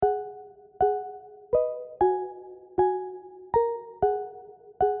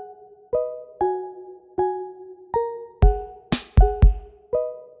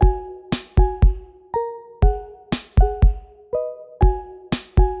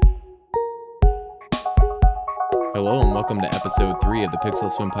Hello and welcome to episode 3 of the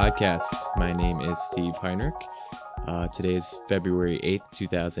Pixel Swim podcast. My name is Steve Heinrich. Today is February 8th,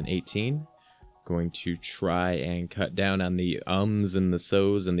 2018. Going to try and cut down on the ums and the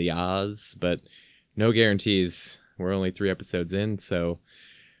so's and the ahs, but no guarantees. We're only 3 episodes in, so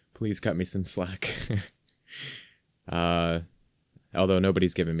please cut me some slack. Although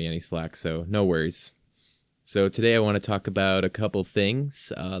nobody's given me any slack, so no worries. So today I want to talk about a couple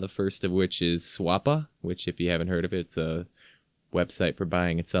things, the first of which is Swappa, which if you haven't heard of it, it's a website for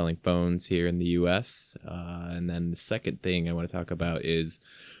buying and selling phones here in the US. And then the second thing I want to talk about is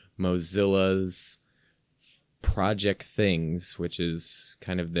Mozilla's Project Things, which is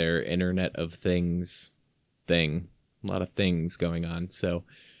kind of their Internet of Things thing. A lot of things going on. So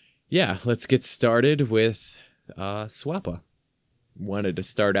yeah, let's get started with Swappa. Wanted to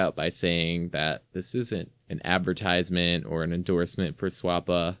start out by saying that this isn't an advertisement or an endorsement for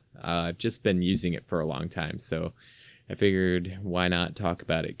Swappa. I've just been using it for a long time, so I figured why not talk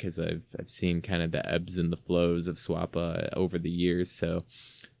about it, because I've seen kind of the ebbs and the flows of Swappa over the years. So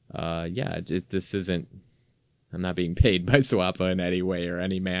this isn't, I'm not being paid by Swappa in any way or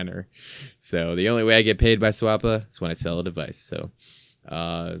any manner. So the only way I get paid by Swappa is when I sell a device. So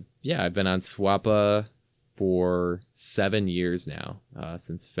I've been on Swappa for 7 years now,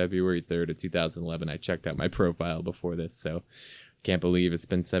 since February 3rd of 2011. I checked out my profile before this, so can't believe it's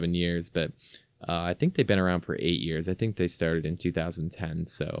been 7 years, but I think they've been around for 8 years. I think they started in 2010,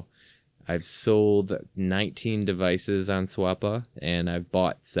 so I've sold 19 devices on Swappa, and I've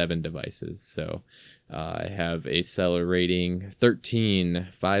bought 7 devices, so I have a seller rating, 13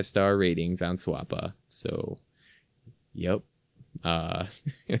 5-star ratings on Swappa, so yep.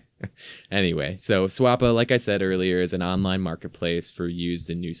 Anyway, so Swappa, like I said earlier, is an online marketplace for used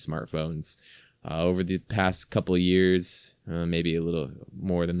and new smartphones. Over the past couple of years, maybe a little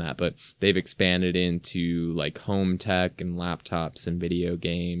more than that, but they've expanded into like home tech and laptops and video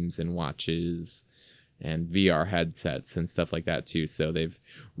games and watches and VR headsets and stuff like that too. So they've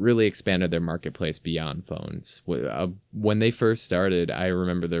really expanded their marketplace beyond phones. When they first started, I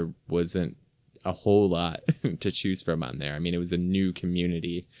remember there wasn't a whole lot to choose from on there. I mean, it was a new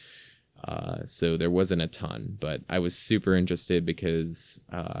community, so there wasn't a ton, but I was super interested because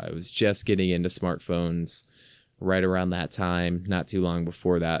I was just getting into smartphones right around that time, not too long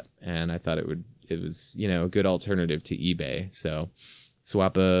before that, and I thought it was a good alternative to eBay. So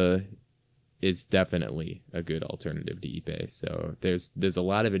Swappa is definitely a good alternative to eBay. So there's a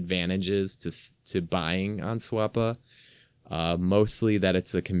lot of advantages to buying on Swappa. Mostly that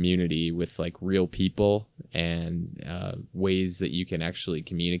it's a community with like real people and ways that you can actually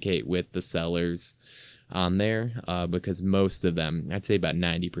communicate with the sellers on there, because most of them, I'd say about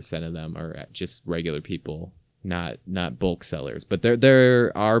 90% of them, are just regular people, not bulk sellers. But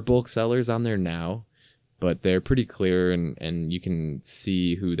there are bulk sellers on there now, but they're pretty clear and you can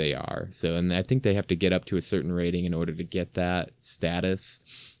see who they are. So, and I think they have to get up to a certain rating in order to get that status.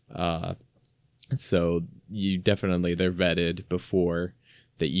 So they're vetted before,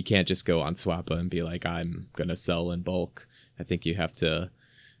 that you can't just go on Swappa and be like, I'm going to sell in bulk. I think you have to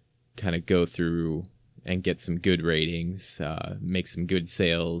kind of go through and get some good ratings, make some good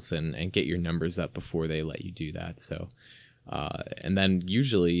sales and get your numbers up before they let you do that. So, and then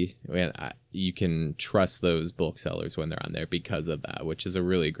usually you can trust those bulk sellers when they're on there because of that, which is a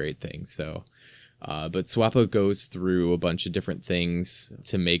really great thing. So, but Swappa goes through a bunch of different things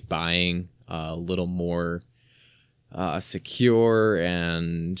to make buying a little more secure,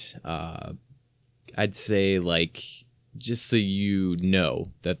 and I'd say, like, just so you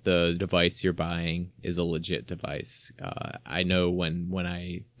know that the device you're buying is a legit device. I know when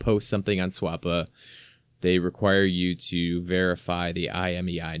I post something on Swappa, they require you to verify the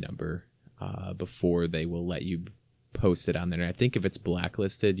IMEI number before they will let you post it on there. And I think if it's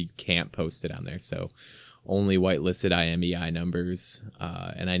blacklisted, you can't post it on there. So only whitelisted IMEI numbers.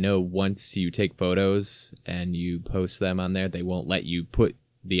 And I know once you take photos and you post them on there, they won't let you put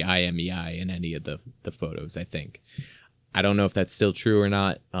the IMEI in any of the photos, I think. I don't know if that's still true or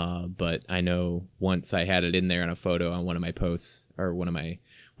not, but I know once I had it in there on a photo on one of my posts, or when I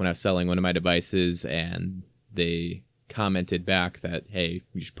was selling one of my devices, and they commented back that, hey,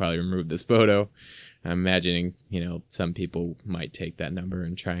 you should probably remove this photo. I'm imagining, some people might take that number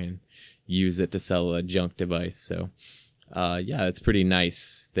and try and use it to sell a junk device. So, it's pretty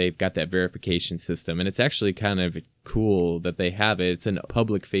nice. They've got that verification system, and it's actually kind of cool that they have it. It's a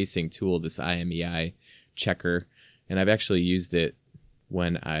public-facing tool, this IMEI checker, and I've actually used it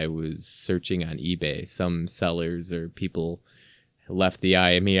when I was searching on eBay. Some sellers or people left the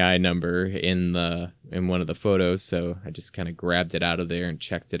IMEI number in one of the photos, so I just kind of grabbed it out of there and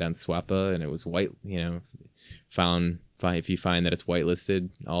checked it on Swappa, and it was white. If you find that it's whitelisted,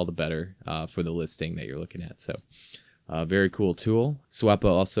 all the better for the listing that you're looking at. So very cool tool. Swappa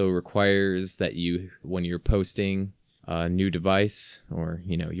also requires that when you're posting a new device or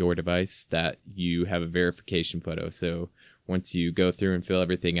your device, that you have a verification photo. So once you go through and fill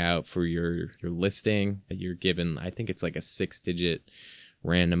everything out for your listing, you're given, I think it's like a 6-digit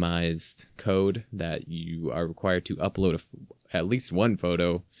randomized code that you are required to upload at least one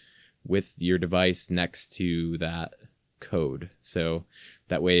photo with your device next to that code. So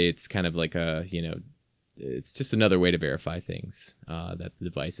that way it's kind of like it's just another way to verify things, that the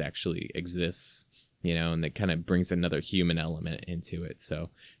device actually exists, and that kind of brings another human element into it.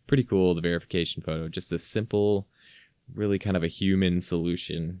 So pretty cool, the verification photo, just a simple, really kind of a human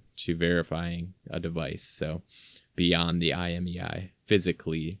solution to verifying a device. So beyond the IMEI,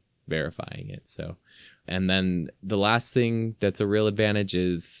 physically verifying it. So, and then the last thing that's a real advantage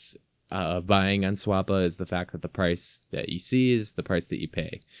is of buying on Swappa is the fact that the price that you see is the price that you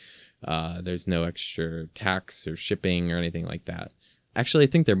pay. There's no extra tax or shipping or anything like that. Actually, I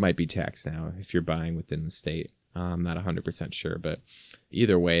think there might be tax now if you're buying within the state. I'm not 100% sure, but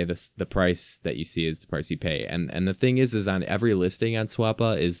either way, the price that you see is the price you pay. And the thing is on every listing on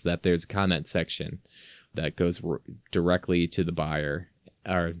Swappa is that there's a comment section that goes directly to the buyer,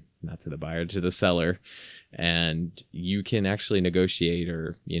 or not to the buyer, to the seller. And you can actually negotiate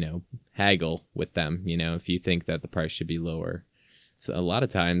or, haggle with them, if you think that the price should be lower. So a lot of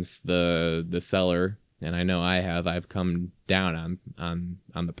times the seller, and I know I've come down on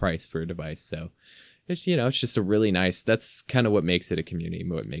the price for a device. So it's just a really nice, that's kind of what makes it a community,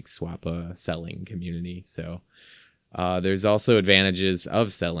 what makes Swappa a selling community. So there's also advantages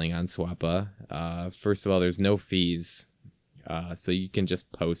of selling on Swappa. First of all, there's no fees. So you can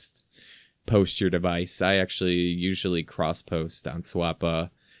just post your device. I actually usually cross post on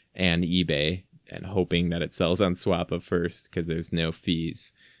Swappa and eBay, and hoping that it sells on Swappa first because there's no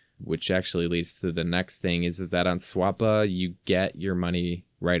fees, which actually leads to the next thing is that on Swappa, you get your money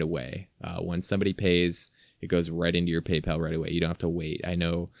right away. When somebody pays, it goes right into your PayPal right away. You don't have to wait. I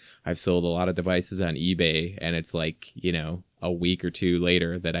know I've sold a lot of devices on eBay, and it's like, a week or two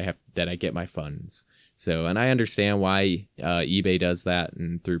later that I get my funds. So, and I understand why eBay does that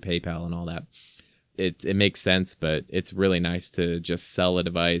and through PayPal and all that. It makes sense, but it's really nice to just sell a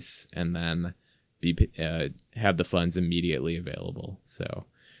device and then have the funds immediately available. So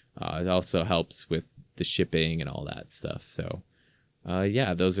it also helps with the shipping and all that stuff. So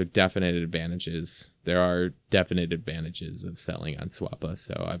those are definite advantages. There are definite advantages of selling on Swappa.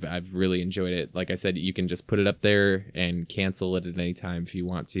 So I've really enjoyed it. Like I said, you can just put it up there and cancel it at any time if you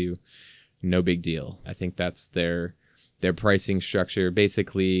want to. No big deal. I think that's their pricing structure.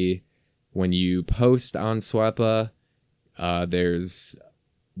 Basically, when you post on Swappa, there's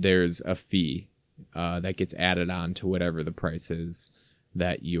a fee that gets added on to whatever the price is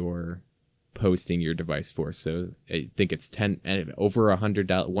that you're posting your device for. So I think it's over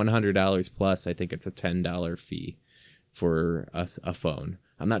 $100 plus. I think it's a $10 fee for a phone.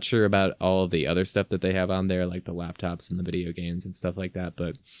 I'm not sure about all of the other stuff that they have on there, like the laptops and the video games and stuff like that,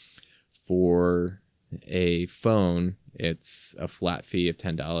 but for a phone, it's a flat fee of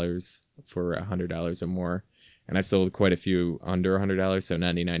 $10 for $100 or more. And I sold quite a few under $100, so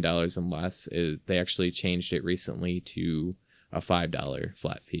 $99 and less. They actually changed it recently to a $5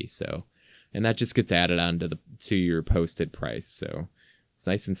 flat fee. So, and that just gets added on to your posted price. So it's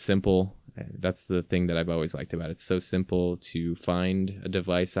nice and simple. That's the thing that I've always liked about it. It's so simple to find a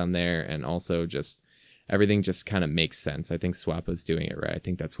device on there, and also just everything just kind of makes sense. I think Swappa's doing it right. I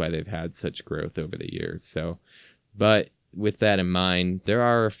think that's why they've had such growth over the years. So, but with that in mind, there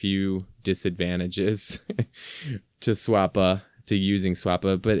are a few disadvantages to using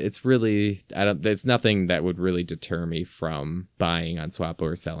Swappa, but it's really, there's nothing that would really deter me from buying on Swappa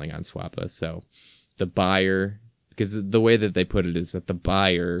or selling on Swappa. So the buyer, because the way that they put it is that the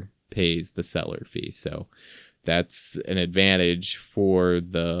buyer pays the seller fee. So that's an advantage for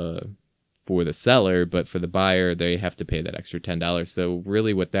the seller, but for the buyer, they have to pay that extra $10. So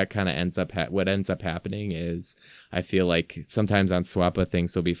really what that kind of ends up happening is, I feel like sometimes on Swappa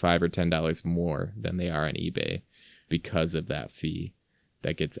things will be $5 or $10 more than they are on eBay because of that fee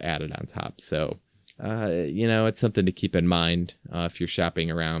that gets added on top. So it's something to keep in mind if you're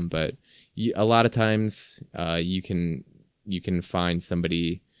shopping around. But a lot of times you can find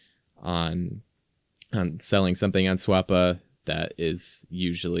somebody on selling something on Swappa that is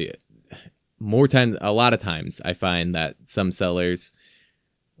usually a lot of times I find that some sellers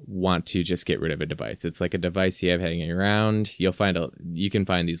want to just get rid of a device. It's like a device you have hanging around. You can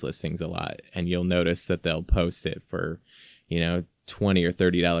find these listings a lot, and you'll notice that they'll post it for, $20 or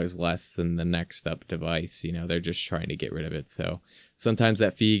 $30 less than the next up device. They're just trying to get rid of it. So sometimes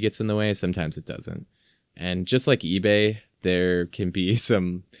that fee gets in the way, sometimes it doesn't. And just like eBay, there can be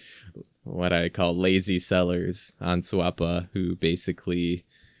some what I call lazy sellers on Swappa who basically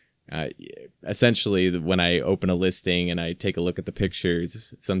essentially, when I open a listing and I take a look at the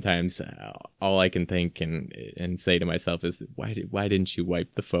pictures, sometimes all I can think and say to myself is, why didn't you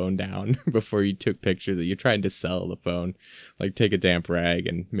wipe the phone down before you took pictures? That you're trying to sell the phone, like take a damp rag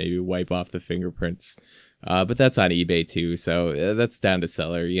and maybe wipe off the fingerprints. But that's on eBay too, so that's down to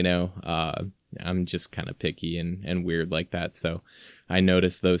seller. I'm just kind of picky and weird like that, so I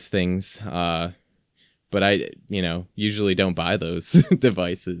notice those things. But I, usually don't buy those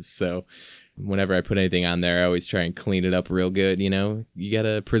devices. So whenever I put anything on there, I always try and clean it up real good. You got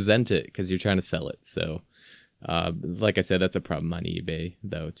to present it because you're trying to sell it. So like I said, that's a problem on eBay,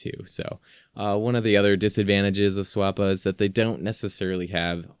 though, too. So one of the other disadvantages of Swappa is that they don't necessarily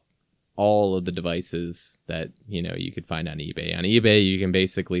have all of the devices that, you could find on eBay. On eBay, you can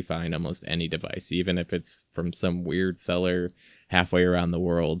basically find almost any device, even if it's from some weird seller halfway around the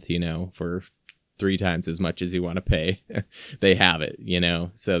world, for 3 times as much as you want to pay. They have it,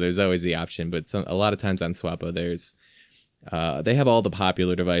 so there's always the option. But a lot of times on Swappa, they have all the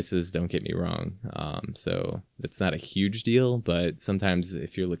popular devices, don't get me wrong. So it's not a huge deal, but sometimes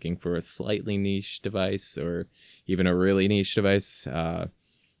if you're looking for a slightly niche device or even a really niche device,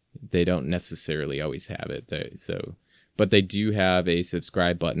 they don't necessarily always have it. But they do have a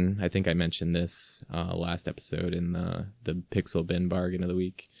subscribe button. I think I mentioned this last episode in the Pixel Bin bargain of the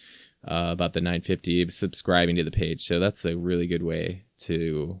week. About the $9.50 subscribing to the page. So that's a really good way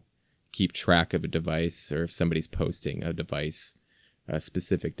to keep track of a device, or if somebody's posting a device, a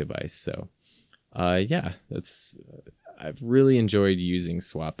specific device. So I've really enjoyed using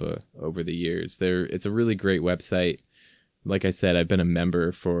Swappa over the years. It's a really great website. Like I said, I've been a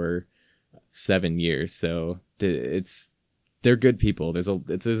member for 7 years, so they're good people. There's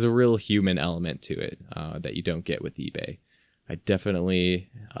a real human element to it that you don't get with eBay. I definitely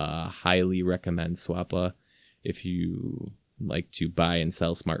highly recommend Swappa if you like to buy and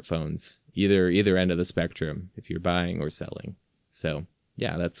sell smartphones, either end of the spectrum, if you're buying or selling. So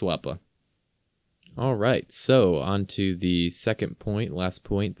yeah, that's Swappa. All right, so on to the last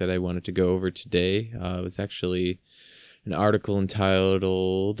point that I wanted to go over today. It was actually an article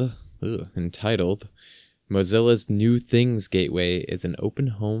entitled Mozilla's New Things Gateway is an open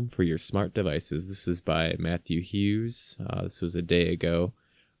home for your smart devices. This is by Matthew Hughes. This was a day ago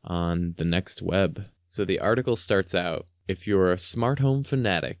on the Next Web. So the article starts out, if you're a smart home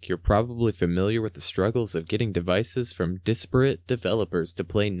fanatic, you're probably familiar with the struggles of getting devices from disparate developers to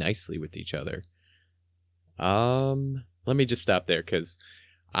play nicely with each other. Let me just stop there because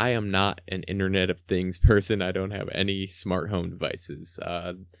I am not an Internet of Things person. I don't have any smart home devices.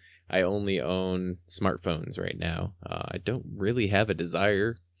 I only own smartphones right now. I don't really have a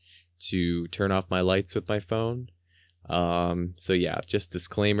desire to turn off my lights with my phone. So yeah, just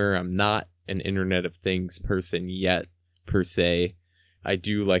disclaimer, I'm not an Internet of Things person yet, per se. I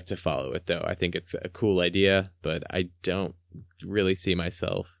do like to follow it, though. I think it's a cool idea, but I don't really see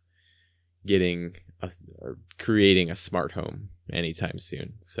myself creating a smart home anytime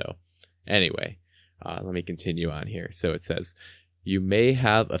soon. So anyway, let me continue on here. So it says, you may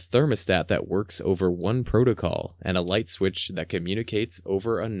have a thermostat that works over one protocol and a light switch that communicates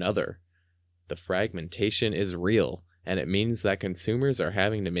over another. The fragmentation is real, and it means that consumers are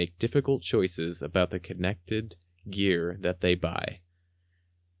having to make difficult choices about the connected gear that they buy.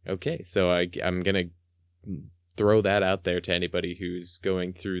 Okay, so I'm going to throw that out there to anybody who's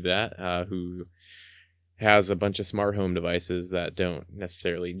going through that, who has a bunch of smart home devices that don't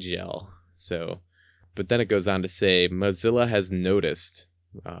necessarily gel. But then it goes on to say, Mozilla has noticed,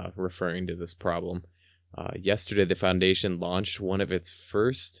 referring to this problem. Yesterday, the foundation launched one of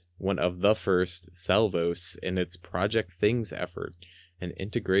the first salvos in its Project Things effort, an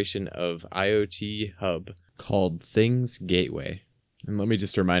integration of IoT hub called Things Gateway. And let me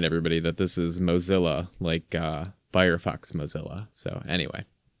just remind everybody that this is Mozilla, like Firefox Mozilla. So anyway.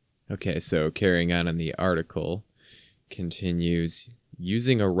 Okay, so carrying on in the article, continues,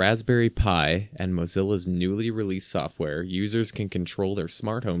 using a Raspberry Pi and Mozilla's newly released software, users can control their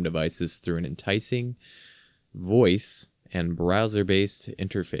smart home devices through an enticing voice and browser-based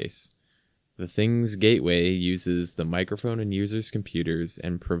interface. The Things Gateway uses the microphone in users' computers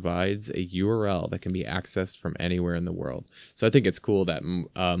and provides a URL that can be accessed from anywhere in the world. So I think it's cool that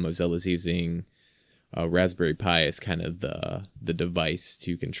Mozilla's using Raspberry Pi is kind of the device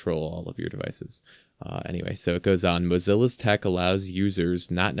to control all of your devices. Anyway, so it goes on. Mozilla's tech allows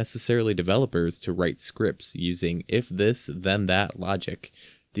users, not necessarily developers, to write scripts using if this, then that logic.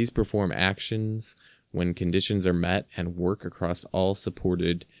 These perform actions when conditions are met and work across all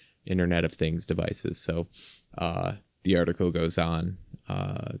supported Internet of Things devices. So the article goes on.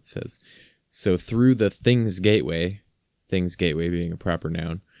 It says, so through the Things Gateway being a proper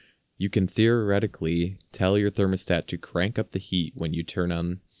noun, you can theoretically tell your thermostat to crank up the heat when you turn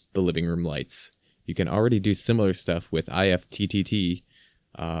on the living room lights. You can already do similar stuff with IFTTT,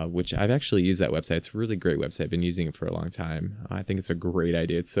 which I've actually used that website. It's a really great website. I've been using it for a long time. I think it's a great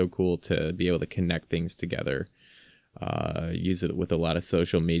idea. It's so cool to be able to connect things together. Use it with a lot of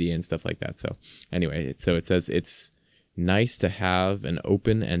social media and stuff like that. So anyway, so it says it's nice to have an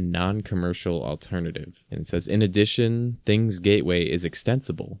open and non-commercial alternative. And it says, in addition, Things Gateway is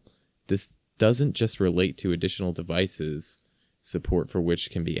extensible. This doesn't just relate to additional devices, support for which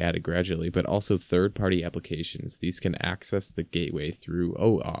can be added gradually, but also third-party applications. These can access the gateway through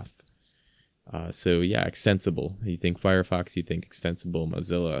OAuth. So yeah, extensible. You think Firefox, you think extensible.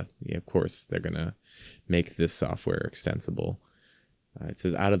 Mozilla, yeah, of course, they're going to make this software extensible. It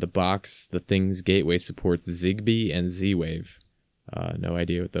says, out of the box, the Things Gateway supports Zigbee and Z-Wave. No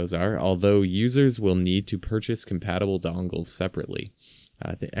idea what those are, although users will need to purchase compatible dongles separately.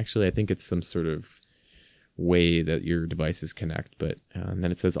 I think it's some sort of way that your devices connect, but and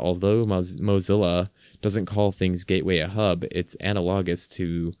then it says, although Mozilla doesn't call Things Gateway a hub, it's analogous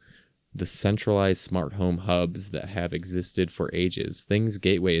to the centralized smart home hubs that have existed for ages. Things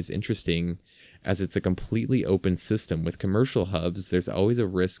Gateway is interesting as it's a completely open system. With commercial hubs, there's always a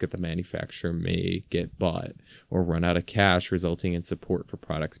risk that the manufacturer may get bought or run out of cash, resulting in support for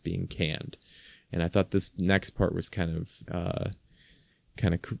products being canned. And I thought this next part was kind of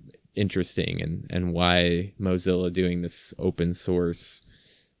interesting, and why Mozilla doing this open source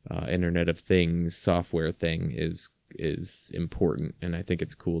Internet of Things software thing is important, and I think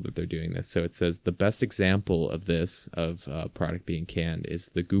it's cool that they're doing this. So it says the best example of this, of product being canned, is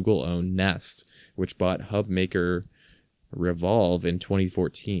the Google-owned Nest, which bought hub maker Revolve in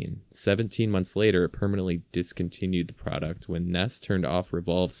 2014. 17 months later, it permanently discontinued the product. When Nest turned off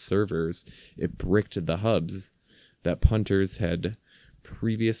Revolve's servers, it bricked the hubs that punters had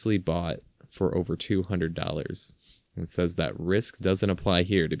previously bought for over $200. It says that risk doesn't apply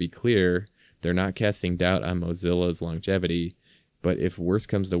here. To be clear, they're not casting doubt on Mozilla's longevity, but if worse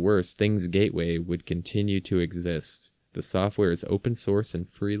comes to worse, Things Gateway would continue to exist. The software is open source and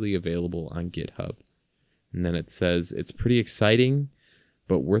freely available on GitHub. And then it says, it's pretty exciting,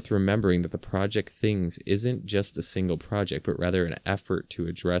 but worth remembering that the project Things isn't just a single project, but rather an effort to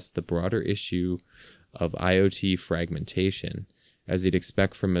address the broader issue of IoT fragmentation. As you'd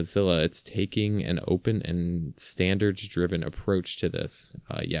expect from Mozilla, it's taking an open and standards-driven approach to this.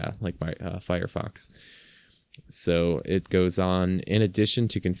 Like my Firefox. So it goes on, in addition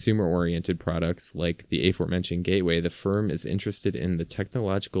to consumer-oriented products like the aforementioned Gateway, the firm is interested in the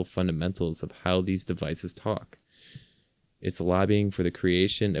technological fundamentals of how these devices talk. It's lobbying for the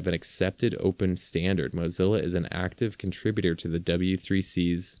creation of an accepted open standard. Mozilla is an active contributor to the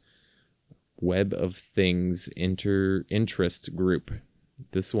W3C's Web of Things interest group.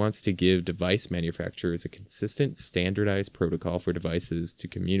 This wants to give device manufacturers a consistent, standardized protocol for devices to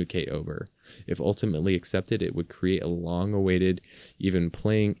communicate over. If ultimately accepted, it would create a long-awaited, even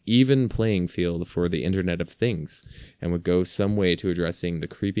playing field for the Internet of Things, and would go some way to addressing the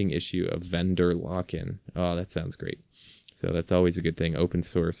creeping issue of vendor lock-in. Oh, that sounds great. So that's always a good thing. Open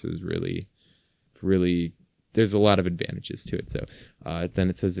source is really there's a lot of advantages to it. So then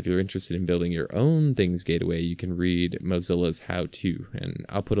it says, if you're interested in building your own Things Gateway, you can read Mozilla's how-to, and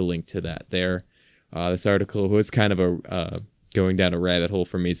I'll put a link to that there. This article was kind of going down a rabbit hole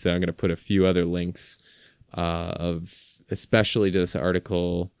for me, so I'm going to put a few other links especially to this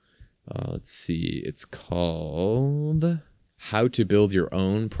article. Let's see, it's called How to Build Your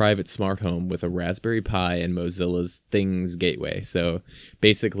Own Private Smart Home with a Raspberry Pi and Mozilla's Things Gateway. So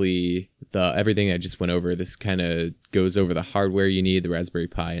basically, everything I just went over, this kind of goes over the hardware you need, the Raspberry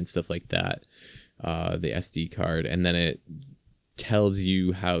Pi and stuff like that, the SD card, and then it tells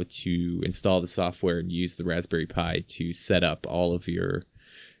you how to install the software and use the Raspberry Pi to set up all of your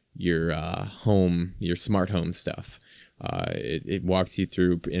smart home stuff. It walks you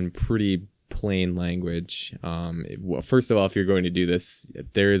through in pretty plain language. First of all, if you're going to do this,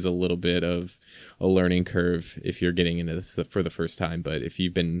 there is a little bit of a learning curve if you're getting into this for the first time. But if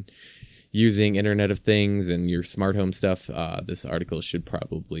you've been using Internet of Things and your smart home stuff, this article should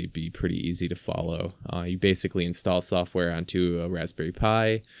probably be pretty easy to follow. You basically install software onto a Raspberry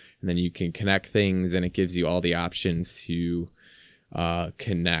Pi, and then you can connect things, and it gives you all the options to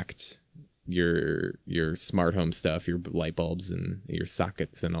connect your smart home stuff, your light bulbs and your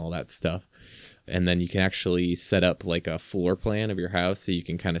sockets and all that stuff. And then you can actually set up like a floor plan of your house, so you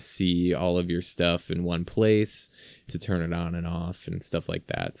can kind of see all of your stuff in one place to turn it on and off and stuff like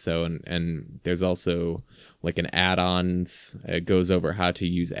that. So, and there's also like an add-ons. It goes over how to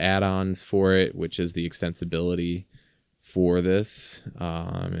use add-ons for it, which is the extensibility for this.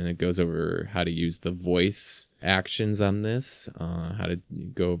 And it goes over how to use the voice actions on this, how to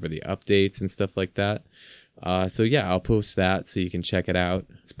go over the updates and stuff like that. So yeah, I'll post that so you can check it out.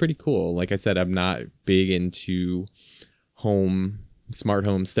 It's pretty cool. Like I said, I'm not big into smart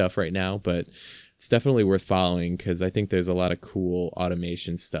home stuff right now, but it's definitely worth following because I think there's a lot of cool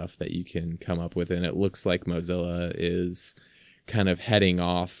automation stuff that you can come up with. And it looks like Mozilla is kind of heading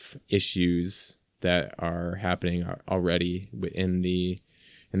off issues that are happening already in the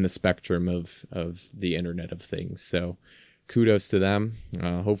spectrum of the Internet of Things. So kudos to them.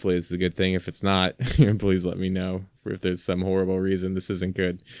 Hopefully this is a good thing. If it's not, please let me know if there's some horrible reason this isn't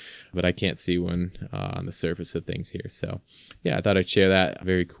good. But I can't see one on the surface of things here. So yeah, I thought I'd share that.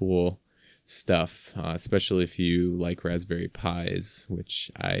 Very cool stuff, especially if you like Raspberry Pis, which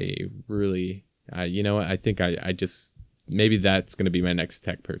I really, I think I just, maybe that's going to be my next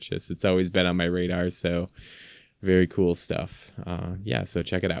tech purchase. It's always been on my radar. So very cool stuff. Yeah, so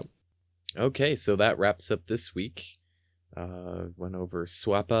check it out. Okay, so that wraps up this week. Went over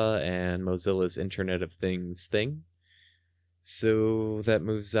SWAPA and Mozilla's Internet of Things thing. So that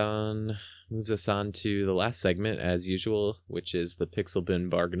moves us on to the last segment as usual, which is the Pixel Bin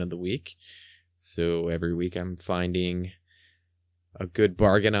Bargain of the Week. So every week I'm finding a good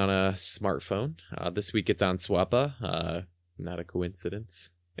bargain on a smartphone. This week it's on SWAPA. Not a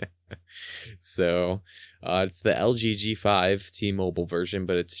coincidence. So it's the LG G5 T-Mobile version,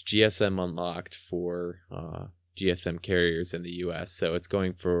 but it's GSM unlocked for GSM carriers in the US. So it's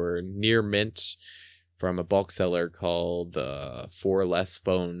going for near mint from a bulk seller called For Less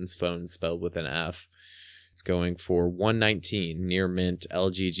Phones spelled with an F. It's going for $119 near mint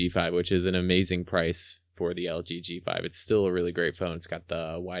LG G5, which is an amazing price for the LG G5. It's still a really great phone. It's got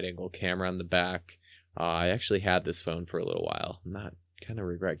the wide angle camera on the back. I actually had this phone for a little while. Kind of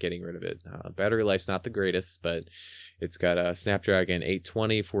regret getting rid of it. Battery life's not the greatest, but it's got a Snapdragon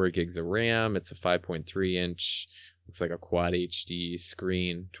 820, 4 gigs of RAM. It's a 5.3 inch, looks like a quad HD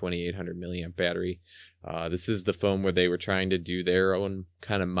screen, 2800 milliamp battery. This is the phone where they were trying to do their own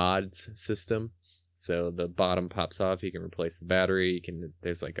kind of mods system. So the bottom pops off, you can replace the battery,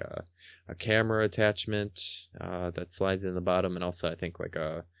 there's like a camera attachment that slides in the bottom, and also I think like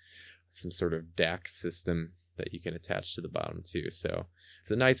some sort of DAC system that you can attach to the bottom too. So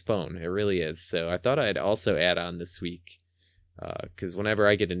it's a nice phone, it really is. So I thought I'd also add on this week, because whenever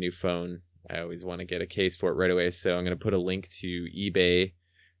I get a new phone, I always want to get a case for it right away. So I'm going to put a link to eBay,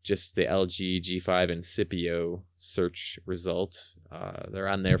 just the LG G5 Incipio search result. They're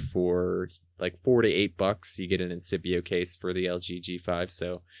on there for like $4 to $8. You get an Incipio case for the LG G5.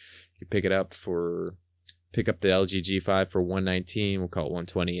 So you pick up the LG G5 for $119, we'll call it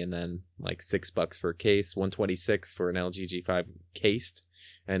 $120, and then like $6 for a case, $126 for an LG G5 cased,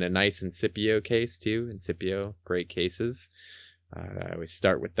 and a nice Incipio case too. Incipio, great cases. I always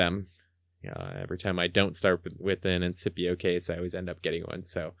start with them. Every time I don't start with an Incipio case, I always end up getting one.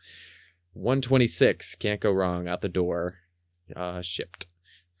 So $126, can't go wrong, out the door, shipped.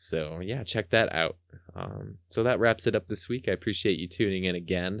 So yeah, check that out. So that wraps it up this week. I appreciate you tuning in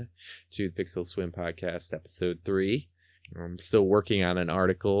again to the Pixel Swim Podcast, episode 3. I'm still working on an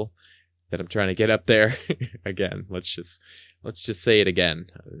article that I'm trying to get up there. Again, let's just say it again.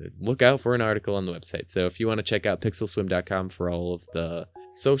 Look out for an article on the website. So if you want to check out pixelswim.com for all of the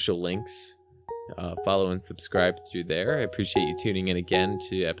social links, follow and subscribe through there. I appreciate you tuning in again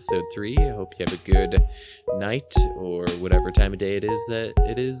to episode 3. I hope you have a good night or whatever time of day it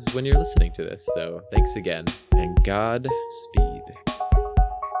is when you're listening to this. So thanks again, and Godspeed.